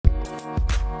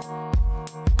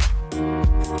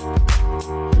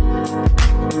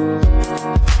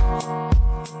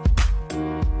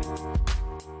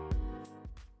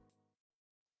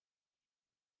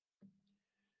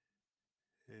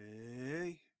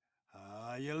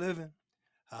you living?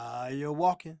 How you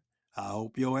walking? I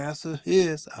hope your answer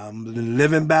is I'm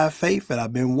living by faith and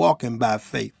I've been walking by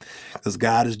faith. Because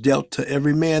God has dealt to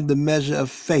every man the measure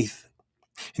of faith.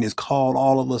 And He's called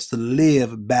all of us to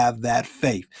live by that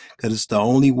faith. Because it's the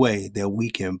only way that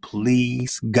we can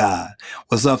please God.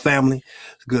 What's up, family?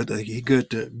 It's good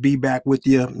to be back with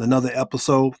you. Another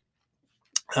episode.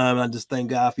 I just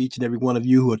thank God for each and every one of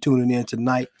you who are tuning in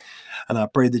tonight. And I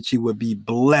pray that you would be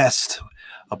blessed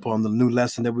upon the new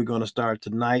lesson that we're going to start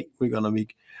tonight. We're going to be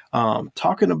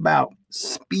talking about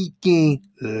speaking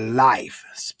life.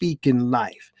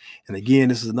 And again,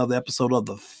 this is another episode of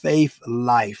the Faith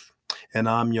Life. And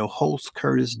I'm your host,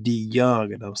 Curtis D.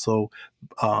 Young. And I'm so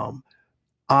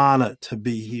honored to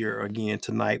be here again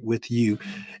tonight with you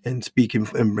and speaking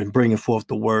and bringing forth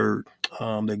the word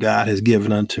that God has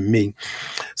given unto me.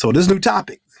 So this new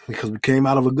topic, because we came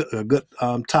out of a good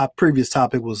previous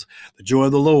topic was the joy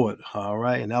of the Lord. All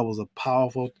right. And that was a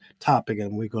powerful topic.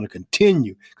 And we're going to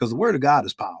continue because the word of God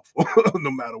is powerful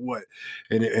no matter what.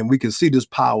 And we can see this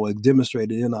power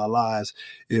demonstrated in our lives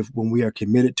when we are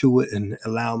committed to it and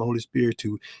allowing the Holy Spirit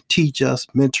to teach us,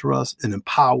 mentor us, and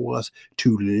empower us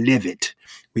to live it.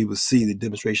 We will see the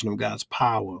demonstration of God's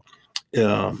power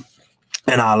in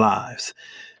our lives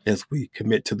as we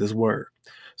commit to this word.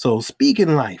 So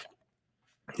speaking life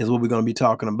is what we're going to be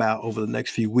talking about over the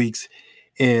next few weeks.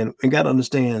 And we got to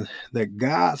understand that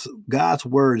God's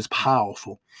word is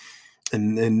powerful.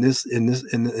 And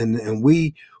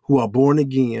we who are born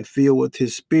again, filled with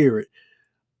His Spirit,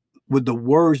 with the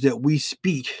words that we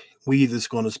speak, we either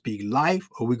going to speak life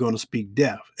or we're going to speak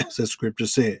death. As the scripture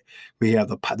said, we have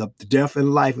the death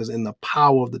and life is in the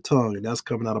power of the tongue. And that's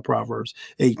coming out of Proverbs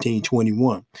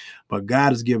 18:21. But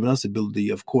God has given us the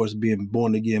ability, of course, being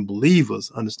born again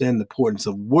believers, understand the importance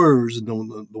of words and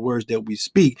the words that we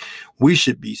speak. We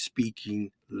should be speaking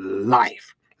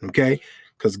life. Okay.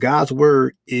 Because God's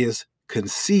word is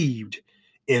conceived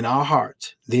in our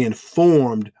hearts, then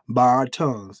formed by our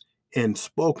tongues and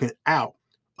spoken out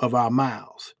of our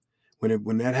mouths.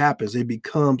 When that happens, it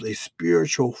becomes a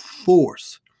spiritual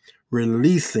force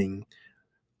releasing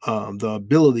the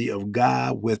ability of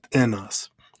God within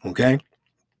us. Okay,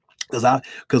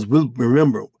 because we'll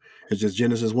remember, it's just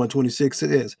Genesis 1:26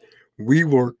 says, we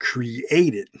were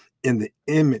created in the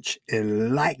image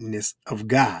and likeness of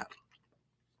God.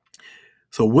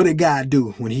 So what did God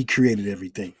do when He created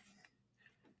everything?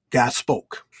 God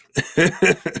spoke.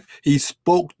 He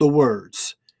spoke the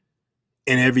words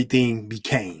and everything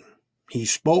became. He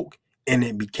spoke and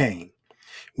it became.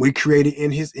 We created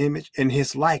in His image and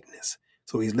His likeness.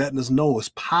 So He's letting us know His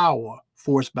power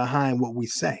force behind what we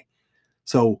say.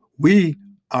 So we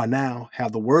are now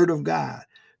have the word of God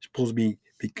supposed to be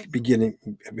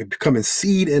becoming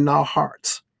seed in our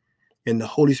hearts. And the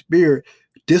Holy Spirit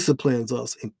disciplines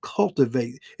us and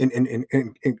cultivates and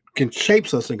can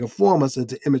shapes us and conform us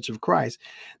into the image of Christ,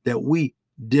 that we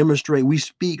demonstrate, we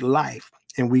speak life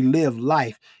and we live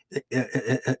life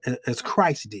as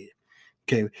Christ did.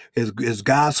 Okay, as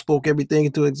God spoke everything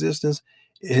into existence,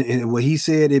 and what He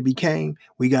said it became,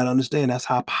 we got to understand that's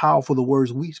how powerful the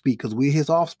words we speak, because we're His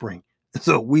offspring.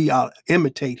 So we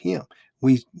imitate Him.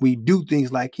 We do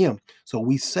things like Him. So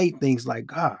we say things like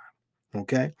God.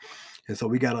 Okay, and so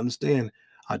we got to understand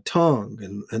our tongue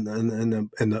and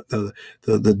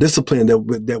the discipline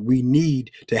that we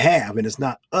need to have, and it's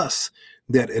not us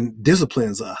that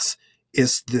disciplines us.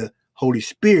 It's the Holy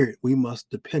Spirit we must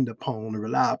depend upon and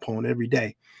rely upon every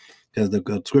day. Because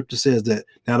the scripture says that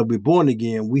now that we're born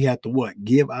again, we have to what?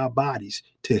 Give our bodies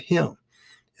to Him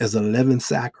as a living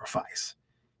sacrifice.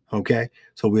 Okay?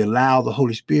 So we allow the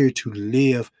Holy Spirit to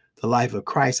live the life of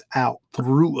Christ out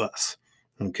through us.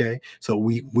 Okay? So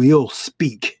we will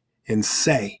speak and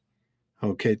say,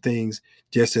 okay, things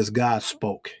just as God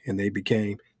spoke, and they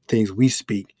became things we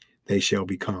speak, they shall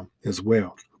become as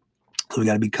well. So we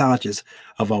got to be conscious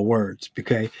of our words,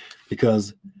 okay?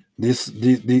 Because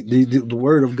the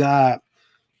word of God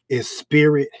is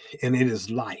spirit and it is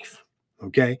life,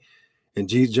 okay? And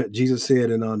Jesus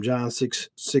said in John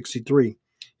 6:63,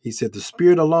 He said, the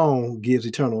Spirit alone gives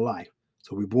eternal life.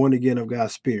 So we're born again of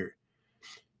God's Spirit.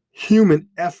 Human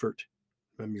effort,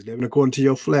 that means living according to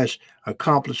your flesh,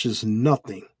 accomplishes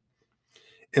nothing.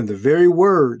 And the very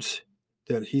words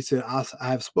that He said, I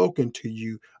have spoken to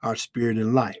you are spirit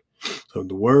and life. So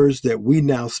the words that we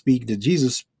now speak, that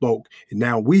Jesus spoke, and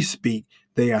now we speak,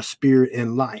 they are spirit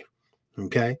and life.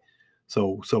 Okay?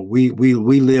 So we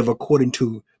live according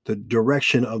to the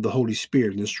direction of the Holy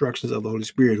Spirit, the instructions of the Holy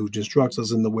Spirit, who instructs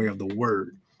us in the way of the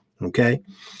word. Okay?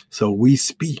 So we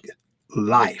speak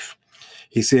life.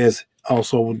 He says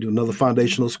also, another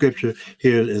foundational scripture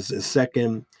here is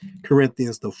 2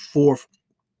 Corinthians, the 4th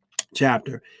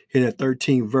chapter, in that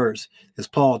 13th verse, is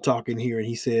Paul talking here, and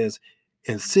he says,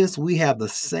 and since we have the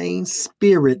same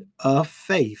spirit of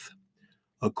faith,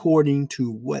 according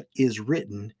to what is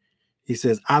written, he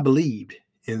says, I believed,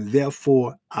 and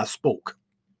therefore I spoke.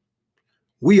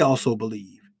 We also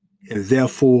believe, and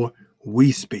therefore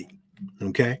we speak.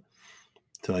 Okay?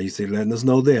 So he said, letting us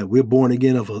know that we're born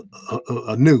again of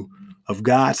a new, of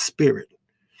God's spirit.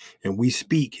 And we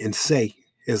speak and say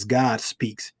as God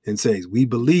speaks and says. We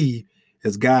believe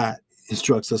as God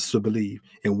instructs us to believe.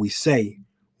 And we say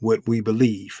what we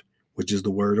believe, which is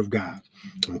the word of God.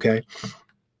 Okay?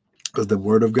 Because the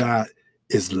word of God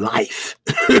is life.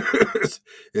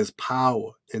 It's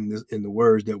power in the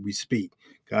words that we speak.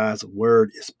 God's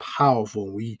word is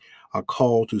powerful. We are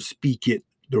called to speak it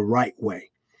the right way,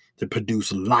 to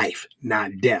produce life,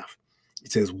 not death.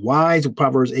 It says wise,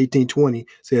 Proverbs 18:20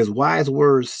 says, wise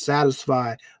words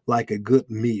satisfy like a good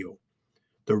meal.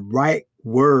 The right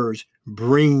words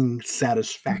bring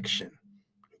satisfaction.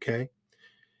 Okay.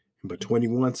 But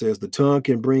 21 says, the tongue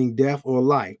can bring death or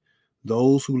life.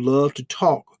 Those who love to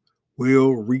talk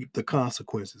will reap the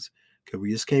consequences. Because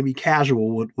we just can't be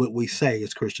casual with what we say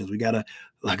as Christians. We got to,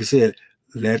 like I said,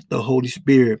 let the Holy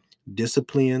Spirit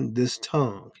discipline this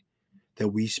tongue that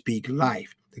we speak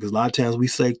life. Because a lot of times we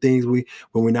say things when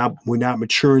we're not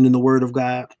maturing in the word of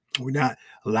God. We're not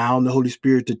allowing the Holy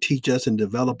Spirit to teach us and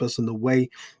develop us in the way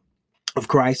of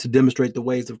Christ, to demonstrate the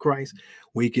ways of Christ.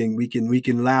 We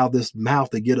can allow this mouth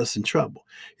to get us in trouble.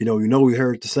 We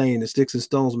heard the saying that sticks and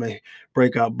stones may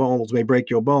break your bones,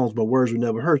 but words will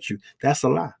never hurt you. That's a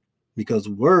lie. Because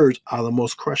words are the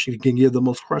most crushing, can give the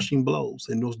most crushing blows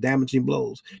and most damaging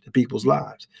blows to people's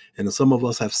lives. And some of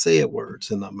us have said words,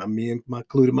 and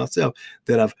including myself,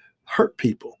 that have hurt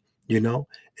people,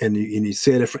 and he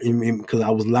said it because I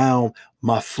was allowing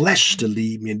my flesh to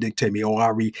lead me and dictate me, or I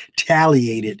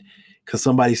retaliated because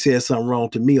somebody said something wrong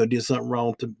to me or did something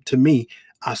wrong to me.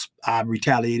 I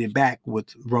retaliated back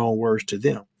with wrong words to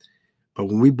them. But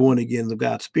when we're born again of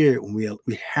God's Spirit, when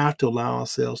we have to allow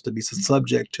ourselves to be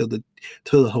subject to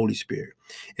the Holy Spirit,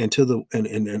 and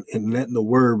and letting the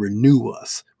Word renew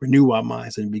us, renew our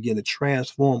minds, and begin to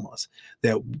transform us.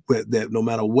 That no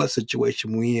matter what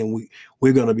situation we're in,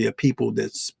 we're going to be a people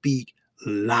that speak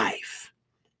life.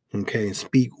 Okay, and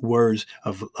speak words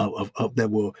of that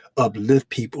will uplift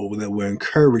people, that will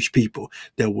encourage people,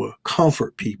 that will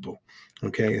comfort people.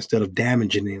 Okay, instead of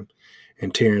damaging them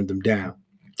and tearing them down.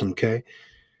 Okay,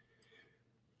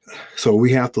 so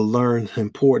we have to learn the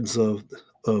importance of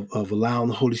allowing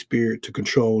the Holy Spirit to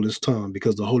control this tongue,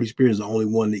 because the Holy Spirit is the only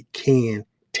one that can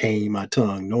tame my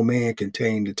tongue. No man can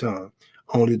tame the tongue,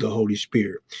 only the Holy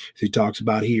Spirit. So he talks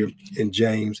about here in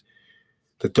James,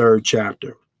 the 3rd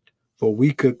chapter. For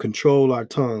we could control our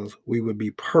tongues, we would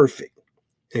be perfect,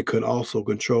 and could also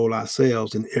control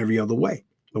ourselves in every other way.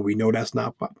 But we know that's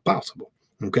not possible.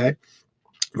 Okay.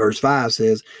 Verse 5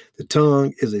 says, the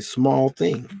tongue is a small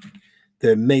thing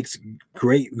that makes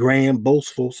great, grand,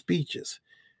 boastful speeches.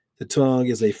 The tongue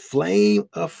is a flame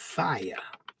of fire,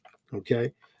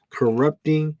 okay,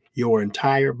 corrupting your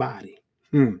entire body.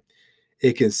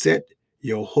 It can set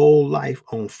your whole life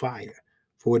on fire,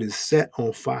 for it is set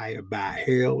on fire by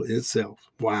hell itself.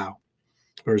 Wow.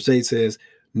 Verse 8 says,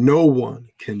 no one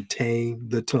can tame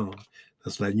the tongue.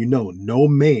 That's letting you know, no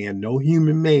man, no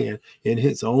human man in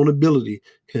his own ability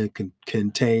can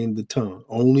tame the tongue.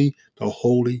 Only the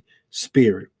Holy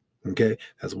Spirit. Okay,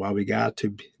 that's why we got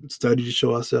to study to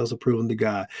show ourselves approved to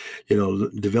God.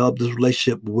 Develop this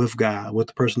relationship with God, with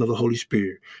the person of the Holy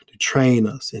Spirit, to train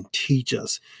us and teach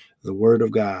us the word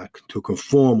of God, to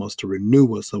conform us, to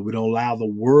renew us, so we don't allow the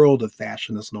world to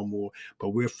fashion us no more, but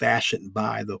we're fashioned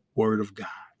by the word of God.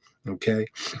 Okay.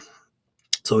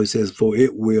 So he says,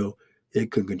 it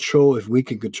could control, if we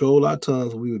can control our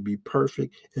tongues, we would be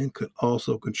perfect, and could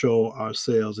also control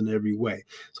ourselves in every way.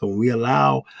 So when we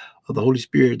allow the Holy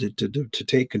Spirit to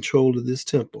take control of this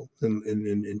temple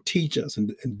and teach us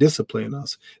and discipline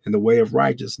us in the way of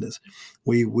righteousness,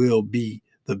 we will be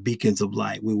the beacons of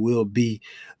light. We will be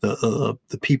the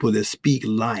people that speak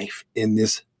life in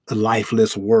this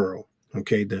lifeless world.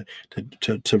 Okay,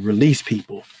 to release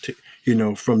people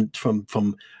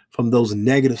from those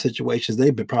negative situations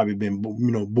they've probably been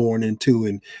born into,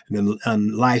 and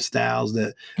lifestyles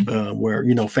that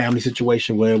where family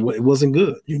situation where it wasn't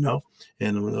good,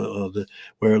 and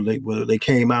where they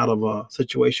came out of a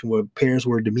situation where parents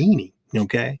were demeaning.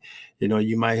 Okay,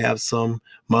 you might have some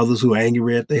mothers who are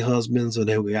angry at their husbands, or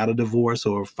they got a divorce,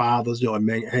 or fathers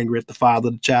angry at the father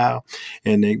of the child,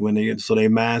 and so their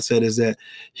mindset is that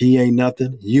he ain't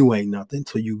nothing, you ain't nothing.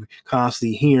 So you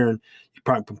constantly hearing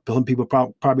some people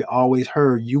probably always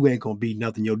heard, you ain't gonna be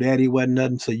nothing. Your daddy wasn't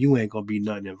nothing, so you ain't gonna be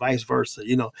nothing, and vice versa.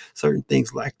 Certain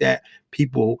things like that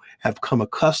people have come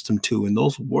accustomed to, and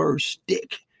those words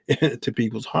stick to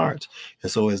people's hearts.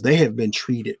 And so as they have been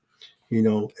treated,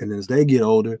 and as they get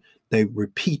older, they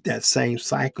repeat that same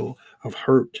cycle of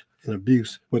hurt and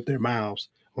abuse with their mouths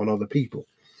on other people.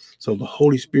 So the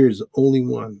Holy Spirit is the only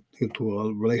one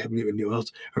to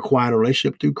acquire a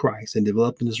relationship through Christ, and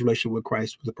developing this relationship with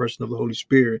Christ with the person of the Holy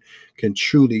Spirit can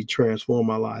truly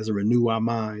transform our lives and renew our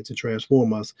minds and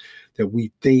transform us, that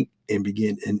we think and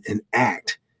begin and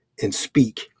act and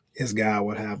speak as God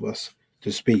would have us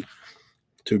to speak,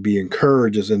 to be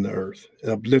encouragers in the earth,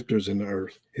 uplifters in the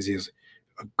earth, as He has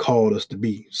called us to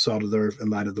be, salt of the earth and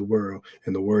light of the world.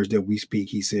 And the words that we speak,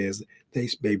 He says,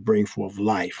 they bring forth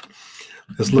life.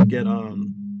 Let's look at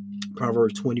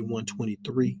Proverbs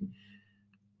 21:23.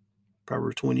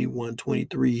 Proverbs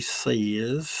 21:23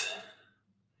 says,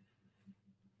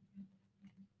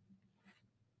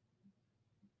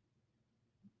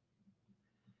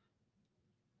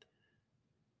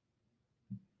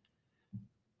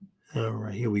 all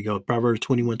right, here we go. Proverbs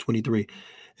 21:23.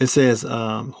 It says,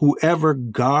 whoever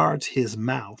guards his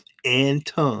mouth and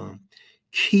tongue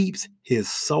keeps his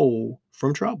soul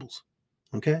from troubles.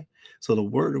 Okay. So the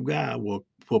word of God will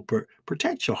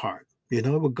protect your heart. It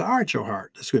will guard your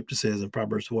heart. The scripture says in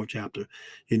Proverbs 4th chapter,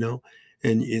 and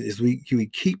as we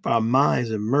keep our minds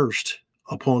immersed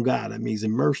upon God, that means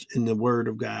immersed in the word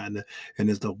of God. And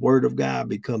as the word of God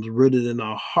becomes rooted in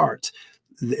our hearts,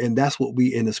 and that's what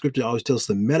we in the scripture always tells us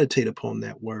to meditate upon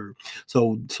that word.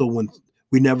 So when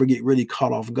we never get really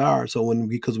caught off guard. So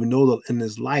because we know that in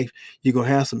this life, you're going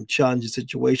to have some challenging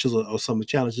situations or some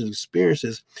challenging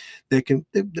experiences that can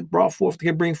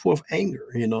bring forth anger,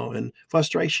 and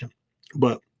frustration.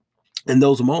 But in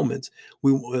those moments,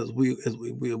 as we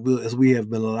have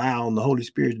been allowing the Holy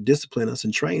Spirit to discipline us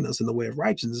and train us in the way of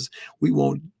righteousness, we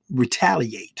won't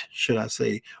retaliate, should I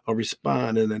say, or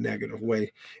respond in a negative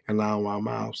way, allowing our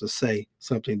mouths to say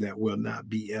something that will not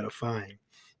be edifying.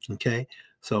 Okay,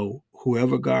 so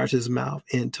whoever guards his mouth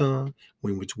and tongue,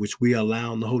 which we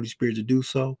allow the Holy Spirit to do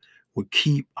so, will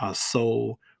keep our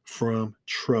soul from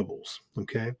troubles.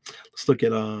 Okay, let's look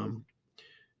at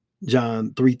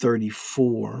John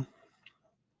 3:34.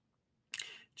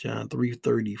 John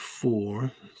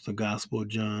 3:34. It's the Gospel of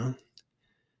John.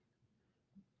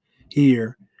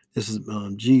 Here, this is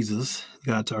Jesus.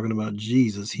 God talking about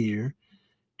Jesus here.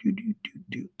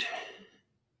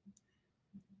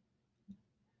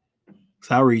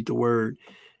 So I read the word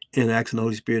and asking the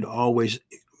Holy Spirit to always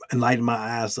enlighten my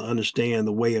eyes to understand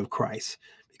the way of Christ,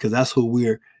 because that's who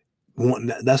we're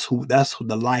wanting. That's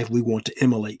the life we want to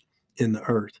emulate in the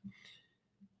earth.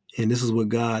 And this is what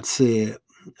God said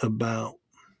about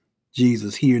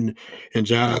Jesus here in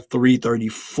John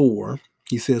 3:34.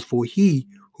 He says, "For he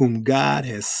whom God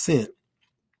has sent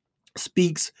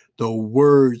speaks the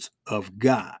words of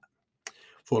God.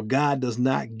 For God does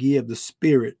not give the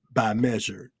Spirit by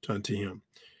measure unto him.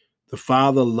 The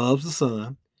Father loves the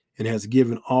Son and has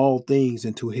given all things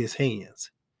into his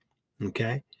hands."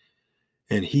 Okay.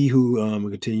 And he who,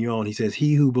 continue on, he says,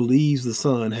 "He who believes the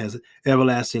Son has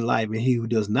everlasting life, and he who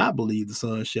does not believe the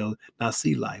Son shall not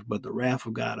see life, but the wrath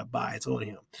of God abides on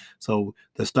him." So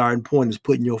the starting point is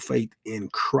putting your faith in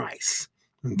Christ,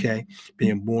 okay?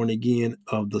 Being born again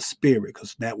of the Spirit,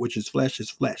 because that which is flesh is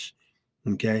flesh.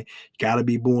 Okay, got to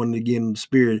be born again in the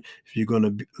Spirit if you're going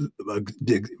to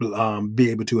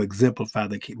be able to exemplify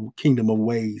the kingdom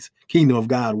of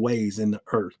God ways in the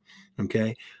earth.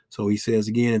 Okay, so he says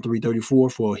again in 3:34,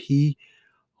 "For he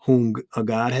whom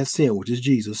God has sent," which is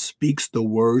Jesus, "speaks the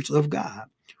words of God.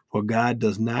 For God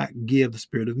does not give the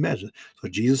spirit of measure." So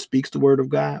Jesus speaks the word of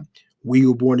God. We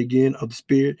who are born again of the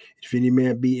Spirit, if any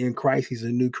man be in Christ, he's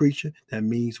a new creature. That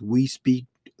means we speak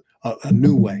a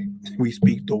new way. We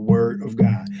speak the word of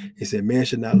God. He said, "Man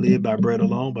should not live by bread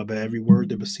alone, but by every word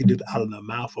that proceeded out of the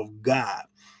mouth of God."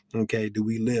 Okay, do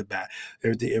we live by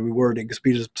every word that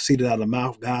proceeded out of the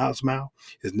mouth, God's mouth,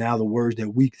 is now the words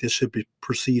that should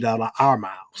proceed out of our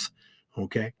mouths.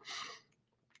 Okay,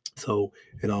 so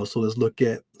so let's look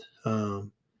at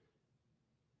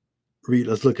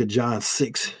let's look at John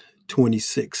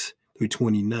 6:26 through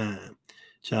 29.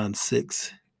 John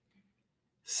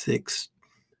 6:26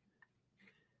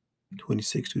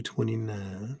 through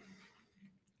 29.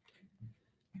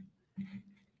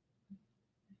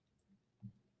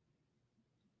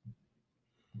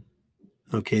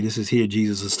 Okay, this is here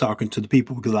Jesus is talking to the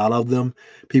people, because a lot of them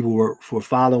people were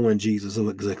following Jesus and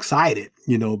was excited,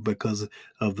 because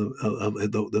of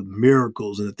the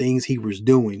miracles and the things he was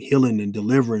doing, healing and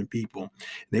delivering people.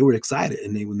 They were excited,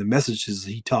 and when the messages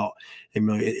he taught,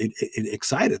 it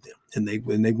excited them, and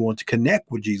they wanted to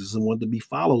connect with Jesus and wanted to be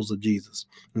followers of Jesus.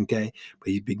 Okay, but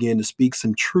he began to speak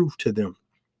some truth to them,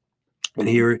 and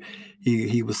here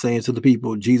he was saying to the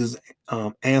people, Jesus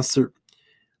answered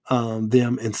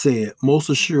them and said, most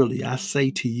assuredly, I say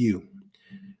to you,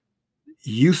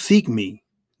 you seek me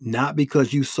not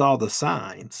because you saw the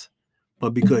signs,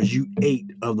 but because you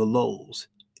ate of the loaves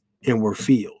and were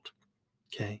filled.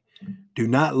 Okay. Do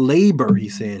not labor,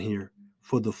 he's saying here,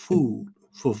 for the food,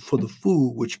 for the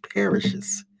food which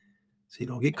perishes. So you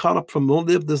don't get caught up don't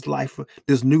live this life,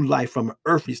 this new life from an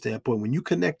earthly standpoint. When you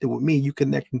connected with me, you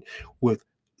connected with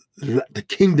the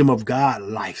kingdom of God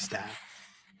lifestyle.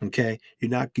 Okay.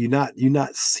 You're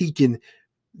not seeking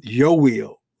your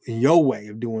will and your way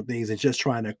of doing things and just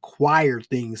trying to acquire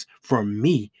things from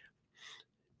me,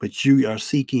 but you are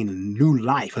seeking a new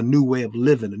life, a new way of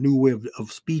living, a new way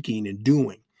of speaking and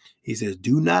doing. He says,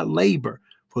 do not labor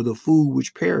for the food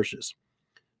which perishes,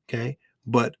 okay,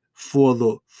 but for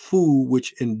the food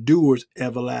which endures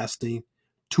everlasting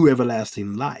to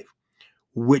everlasting life,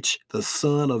 which the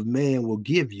Son of Man will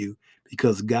give you,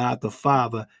 because God the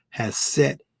Father has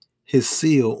set his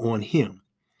seal on him.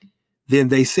 Then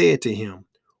they said to him,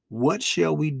 what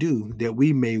shall we do that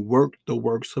we may work the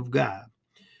works of God?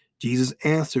 Jesus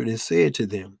answered and said to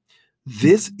them,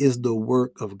 this is the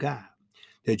work of God,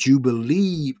 that you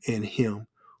believe in him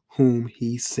whom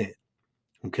he sent.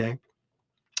 Okay?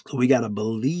 So we got to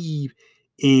believe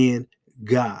in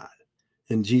God,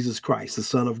 in Jesus Christ, the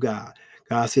Son of God.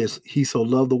 God says he so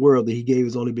loved the world that he gave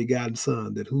his only begotten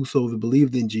Son, that whosoever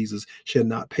believed in Jesus shall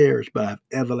not perish, but have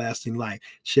everlasting life,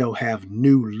 shall have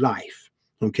new life.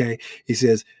 Okay? He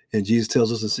says, and Jesus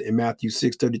tells us in Matthew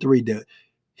 6:33 that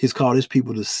he's called his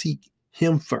people to seek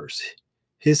him first,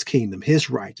 his kingdom, his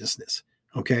righteousness.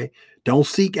 Okay? Don't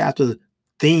seek after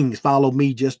things, follow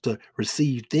me just to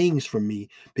receive things from me,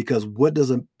 because what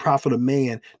does it profit a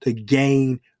man to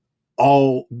gain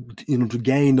all, to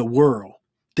gain the world,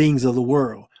 things of the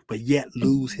world, but yet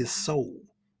lose his soul?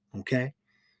 Okay,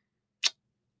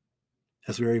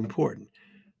 that's very important.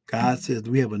 God says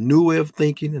we have a new way of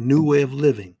thinking, a new way of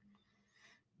living,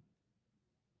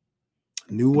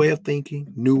 new way of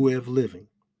thinking, new way of living.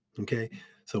 Okay,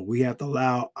 so we have to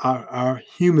allow our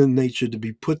human nature to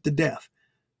be put to death.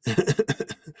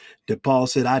 That Paul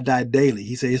said, I die daily.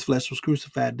 He said his flesh was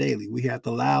crucified daily. We have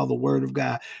to allow the word of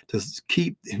God to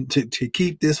keep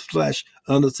this flesh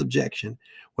under subjection,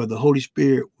 where the Holy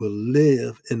Spirit will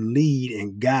live and lead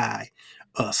and guide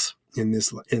us in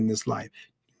this life,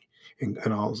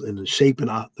 and shaping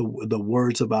out the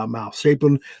words of our mouth,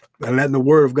 shaping and letting the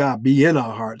word of God be in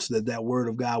our hearts, that word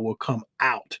of God will come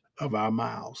out of our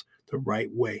mouths the right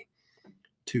way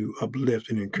to uplift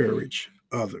and encourage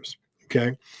others.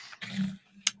 Okay,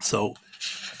 so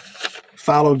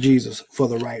follow Jesus for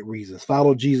the right reasons.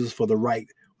 Follow Jesus for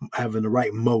having the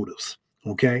right motives.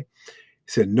 Okay.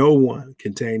 He said, no one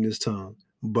can tame this tongue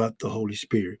but the Holy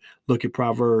Spirit. Look at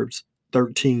Proverbs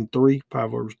 13:3.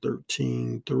 Proverbs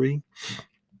 13:3.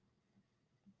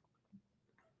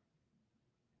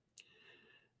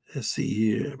 Let's see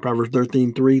here. Proverbs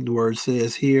 13:3. The word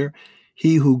says here,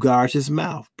 he who guards his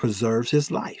mouth preserves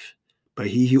his life, but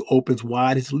he who opens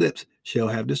wide his lips shall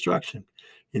have destruction.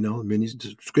 Many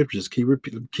scriptures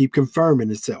keep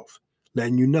confirming itself,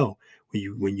 letting you know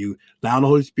when you allow the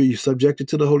Holy Spirit, you're subjected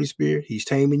to the Holy Spirit. He's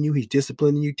taming you, he's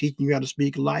disciplining you, teaching you how to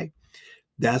speak life.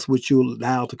 That's what you'll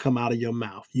allow to come out of your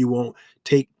mouth. You won't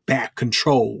take back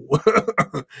control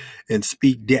and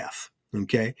speak death.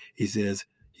 Okay. He says,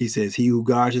 he who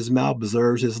guards his mouth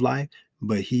preserves his life,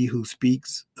 but he who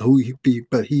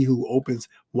opens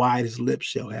wide his lips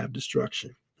shall have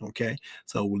destruction. Okay.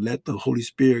 So let the Holy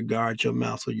Spirit guard your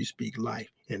mouth so you speak life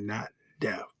and not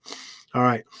death. All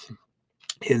right.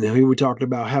 And then we were talking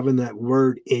about having that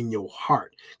word in your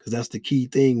heart, because that's the key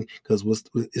thing. Because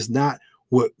it's not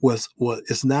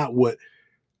it's not what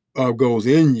goes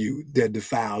in you that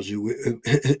defiles you.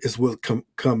 It's what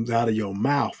comes out of your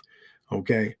mouth.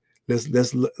 Okay,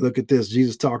 let's look at this.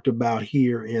 Jesus talked about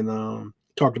here in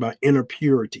talked about inner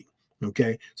purity.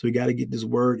 Okay, so we got to get this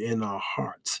word in our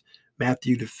hearts.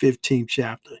 Matthew the 15th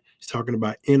chapter. He's talking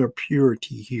about inner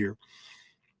purity here,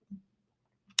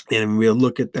 and we'll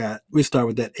look at that. We start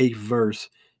with that 8th verse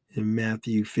in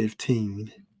Matthew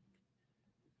 15.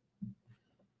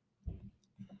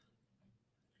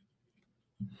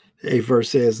 8th verse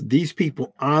says, these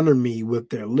people honor me with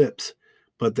their lips,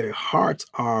 but their hearts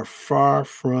are far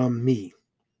from me.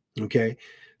 Okay.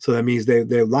 So that means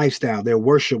their lifestyle, their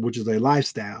worship, which is a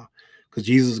lifestyle.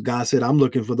 Because God said, I'm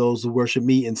looking for those who worship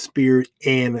me in spirit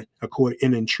and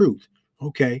in truth.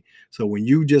 Okay. So when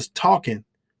you just talking,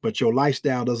 but your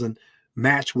lifestyle doesn't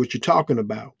match what you're talking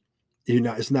about,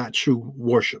 it's not true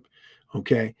worship.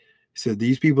 Okay. So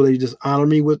these people, they just honor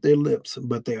me with their lips,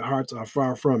 but their hearts are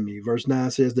far from me. Verse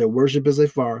 9 says their worship is a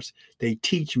farce. They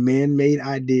teach man-made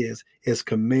ideas as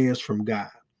commands from God.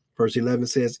 Verse 11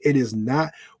 says, it is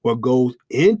not what goes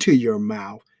into your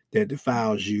mouth that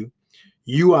defiles you.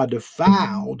 You are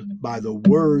defiled by the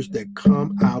words that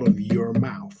come out of your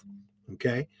mouth.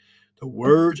 Okay. The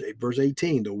words, verse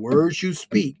 18, the words you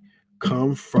speak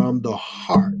come from the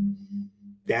heart.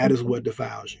 That is what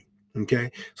defiles you.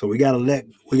 Okay. So we gotta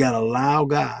allow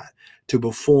God to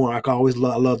perform. I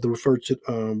love to refer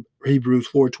to Hebrews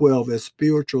 4:12 as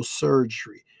spiritual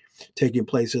surgery taking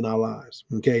place in our lives.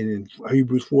 Okay. And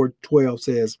Hebrews 4:12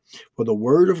 says, for the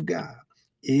word of God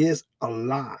is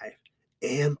alive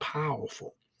and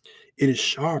powerful. It is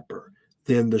sharper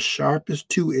than the sharpest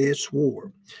two-edged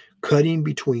sword, cutting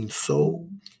between soul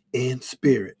and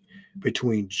spirit,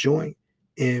 between joint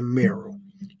and marrow.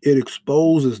 It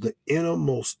exposes the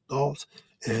innermost thoughts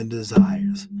and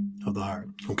desires of the heart.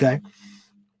 Okay?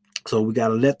 So we got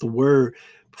to let the word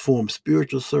perform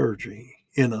spiritual surgery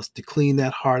in us to clean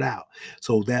that heart out.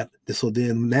 So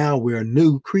then now we're a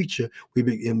new creature. We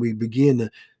begin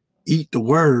to eat the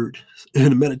word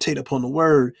and meditate upon the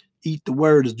word. Eat the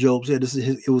word, as Job said.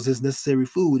 It was his necessary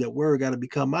food. That word got to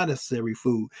become my necessary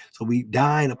food. So we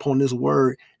dine upon this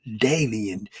word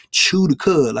daily and chew the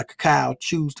cud like a cow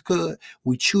chews the cud.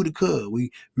 We chew the cud.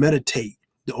 We meditate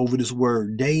over this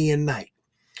word day and night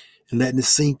and letting it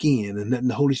sink in and letting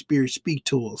the Holy Spirit speak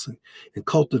to us and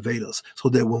cultivate us so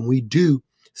that when we do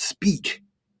speak,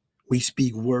 we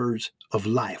speak words of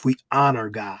life. We honor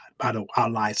God by our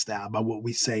lifestyle, by what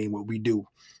we say and what we do.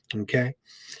 Okay?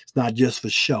 It's not just for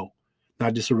show,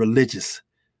 not just a religious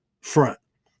front,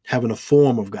 having a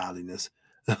form of godliness.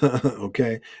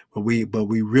 Okay? But we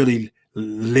really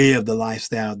live the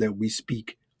lifestyle that we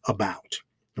speak about.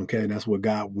 Okay? And that's what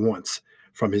God wants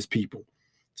from his people.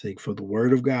 Say, for the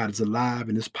word of God is alive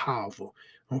and is powerful.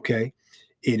 Okay?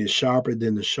 It is sharper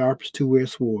than the sharpest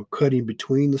two-edged sword, cutting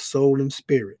between the soul and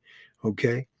spirit.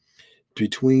 Okay?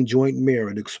 Between joint and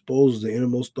marrow. It exposes the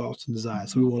innermost thoughts and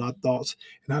desires. So we want our thoughts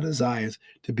and our desires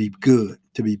to be good,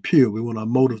 to be pure. We want our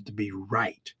motives to be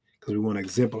right because we want to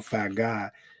exemplify God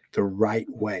the right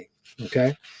way.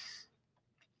 Okay?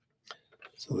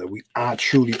 So that we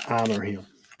truly honor him.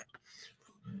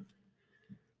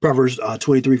 Proverbs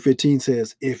 23:15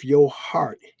 says, if your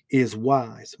heart is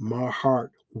wise, my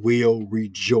heart will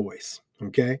rejoice.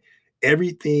 Okay?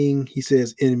 Everything, he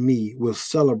says, in me will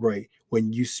celebrate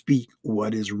when you speak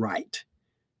what is right.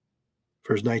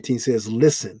 Verse 19 says,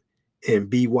 listen and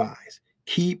be wise.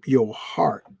 Keep your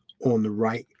heart on the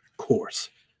right course.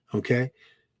 Okay?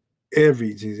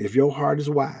 If your heart is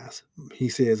wise, he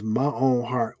says, my own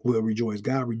heart will rejoice.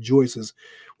 God rejoices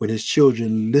when his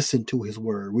children listen to his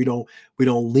word. We don't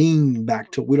lean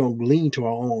to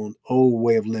our own old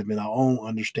way of living, our own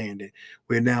understanding.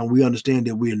 We understand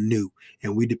that we're new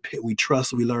and we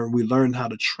learn how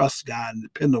to trust God and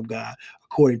depend on God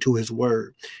according to his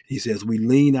word. He says we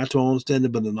lean not to our own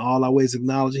understanding, but in all our ways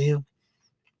acknowledging him.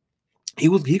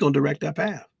 He's gonna direct our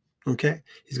path. Okay.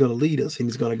 He's gonna lead us and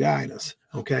he's gonna guide us.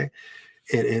 Okay.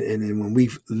 And when we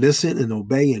listen and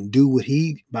obey and do what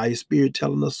he, by his spirit,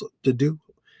 telling us to do,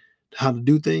 how to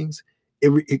do things,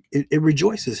 it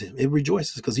rejoices him. It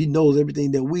rejoices because he knows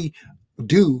everything that we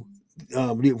do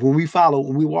when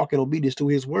we walk in obedience to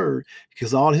his word,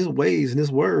 because all his ways and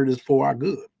his word is for our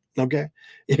good. Okay.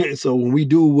 So when we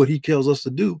do what he tells us to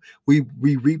do, we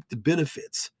reap the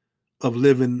benefits of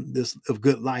living this of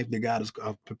good life that God has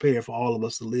prepared for all of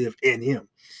us to live in him.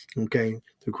 Okay.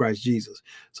 Through Christ Jesus.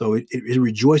 So it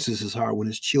rejoices his heart when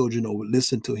his children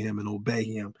listen to him and obey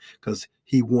him because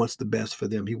he wants the best for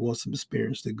them. He wants them to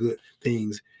experience the good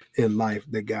things in life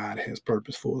that God has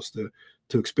purpose for us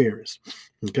to experience.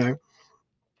 Okay.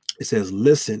 It says,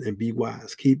 listen and be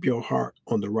wise. Keep your heart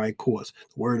on the right course.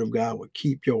 The word of God will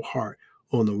keep your heart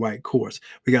on the right course.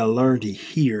 We got to learn to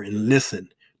hear and listen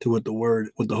to what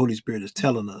the Holy Spirit is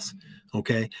telling us.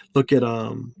 Okay. Look at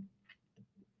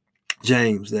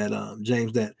James,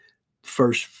 that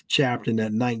first chapter in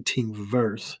that 19th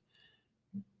verse.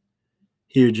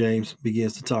 Here James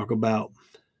begins to talk about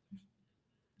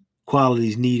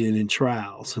qualities needed in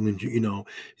trials. I mean,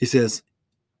 he says,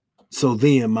 so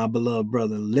then, my beloved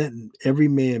brother, let every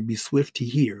man be swift to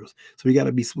hear. So we got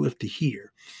to be swift to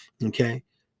hear. Okay.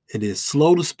 It is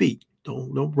slow to speak.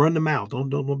 Don't run the mouth.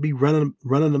 Don't be running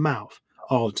the mouth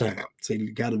all the time. So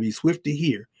you got to be swift to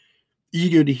hear,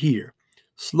 eager to hear,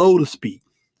 slow to speak,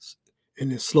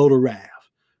 and then slow to wrath.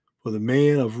 For the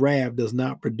man of wrath does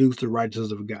not produce the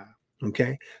righteousness of God.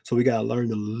 Okay? So we got to learn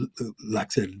to, like I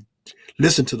said,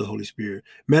 listen to the Holy Spirit,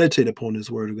 meditate upon this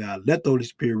word of God. Let the Holy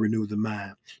Spirit renew the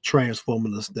mind,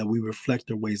 transforming us that we reflect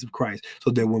the ways of Christ,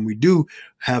 so that when we do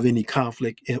have any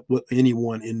conflict with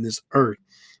anyone in this earth,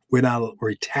 we're not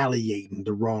retaliating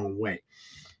the wrong way.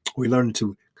 We learn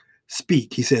to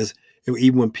speak. He says,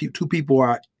 even when two people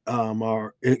are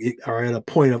at a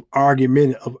point of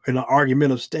argument, in an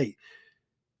argumentative state,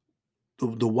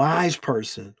 the wise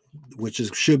person, which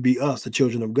should be us, the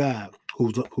children of God,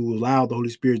 who allow the Holy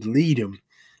Spirit to lead him.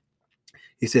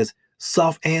 He says,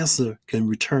 soft answer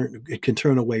can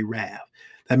turn away wrath.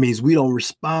 That means we don't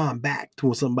respond back to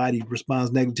when somebody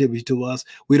responds negatively to us.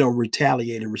 We don't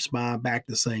retaliate and respond back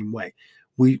the same way.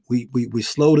 We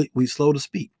slow to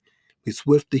speak. We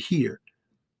swift to hear.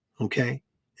 Okay,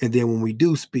 and then when we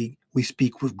do speak, we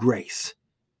speak with grace.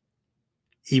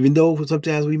 Even though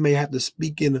sometimes we may have to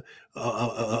speak in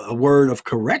a word of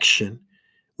correction,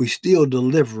 we still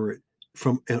deliver it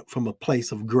from a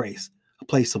place of grace, a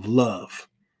place of love,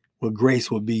 where grace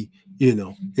will be, it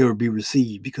will be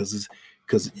received because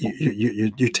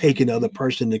you're taking the other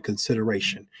person into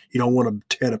consideration. You don't want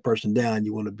to tear the person down.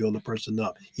 You want to build the person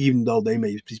up. Even though they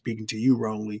may be speaking to you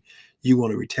wrongly, you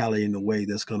want to retaliate in a way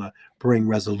that's going to bring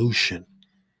resolution,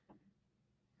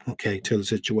 okay, to the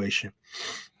situation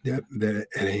that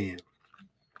at hand.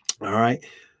 All right.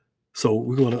 So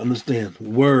we're going to understand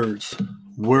words,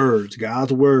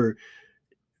 God's word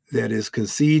that is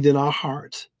conceived in our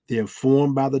hearts, then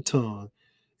formed by the tongue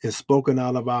and spoken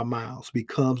out of our mouths,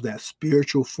 becomes that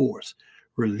spiritual force,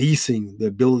 releasing the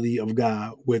ability of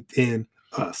God within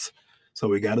us. So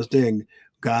we got to understand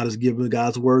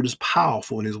God's word is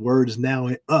powerful, and his word is now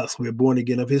in us. We're born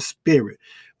again of his spirit.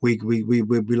 We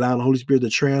allow the Holy Spirit to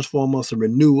transform us and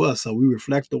renew us, so we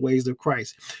reflect the ways of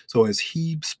Christ. So as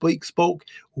he spoke,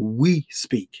 we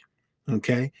speak.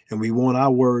 Okay. And we want our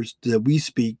words that we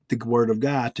speak, the word of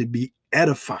God, to be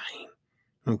edifying.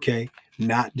 Okay.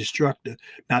 Not destructive,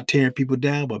 not tearing people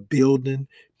down, but building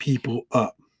people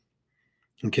up.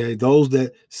 Okay. Those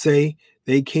that say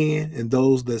they can and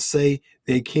those that say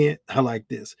they can't, I like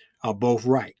this, are both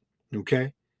right.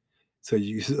 Okay. So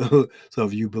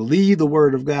if you believe the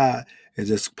word of God,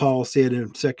 as Paul said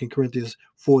in 2 Corinthians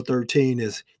 4:13,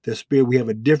 is the spirit. We have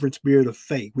a different spirit of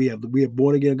faith. We are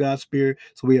born again God's spirit,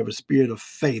 so we have a spirit of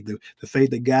faith. The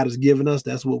faith that God has given us,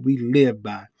 that's what we live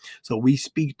by. So we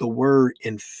speak the word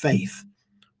in faith.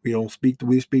 We speak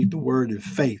the word in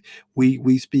faith.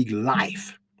 We speak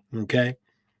life. Okay.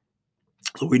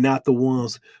 So we're not the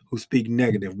ones who speak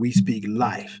negative. We speak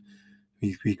life.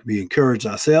 We encourage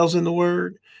ourselves in the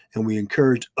word, and we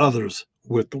encourage others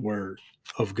with the word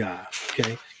of God,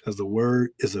 okay? Because the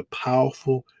word is a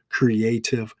powerful,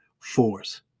 creative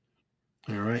force.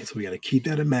 All right, so we got to keep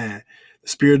that in mind. The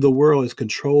spirit of the world is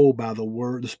controlled by the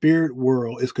word. The spirit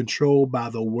world is controlled by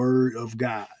the word of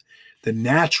God. The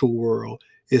natural world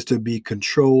is to be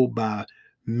controlled by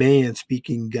man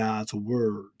speaking God's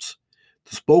words.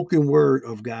 The spoken word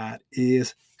of God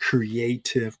is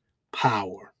creative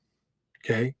power.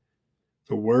 Okay?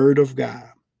 The word of God.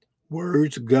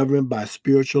 Words governed by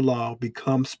spiritual law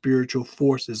become spiritual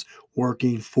forces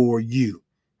working for you.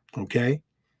 Okay?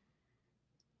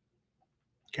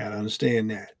 Gotta understand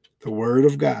that. The word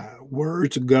of God.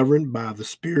 Words governed by the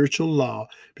spiritual law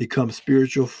become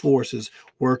spiritual forces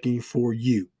working for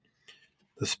you.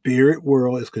 The spirit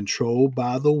world is controlled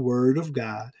by the word of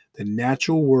God. The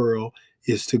natural world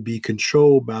is to be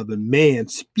controlled by the man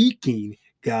speaking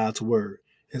God's word.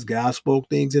 As God spoke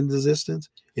things into existence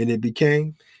and it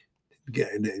became,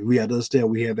 we have to understand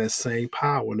we have that same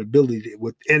power and ability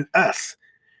within us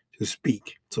to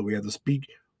speak. So we have to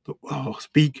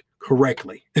speak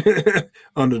correctly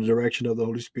under the direction of the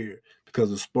Holy Spirit, because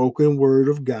the spoken word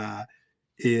of God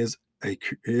is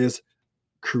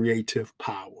creative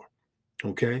power.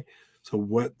 Okay.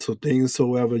 So things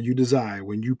soever you desire,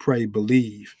 when you pray,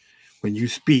 believe. When you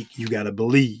speak, you got to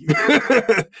believe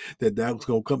that's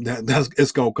going to come.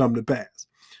 It's going to come to pass.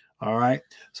 All right.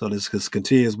 So this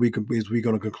continues. We're going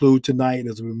to conclude tonight, and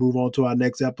as we move on to our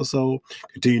next episode,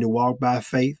 continue to walk by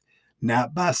faith,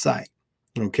 not by sight.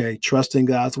 Okay. Trust in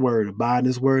God's word, abide in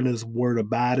his word, and his word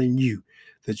abide in you,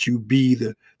 that you be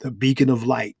the beacon of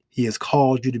light he has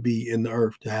called you to be in the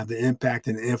earth, to have the impact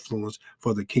and influence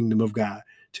for the kingdom of God.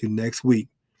 Till next week.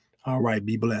 All right.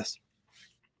 Be blessed.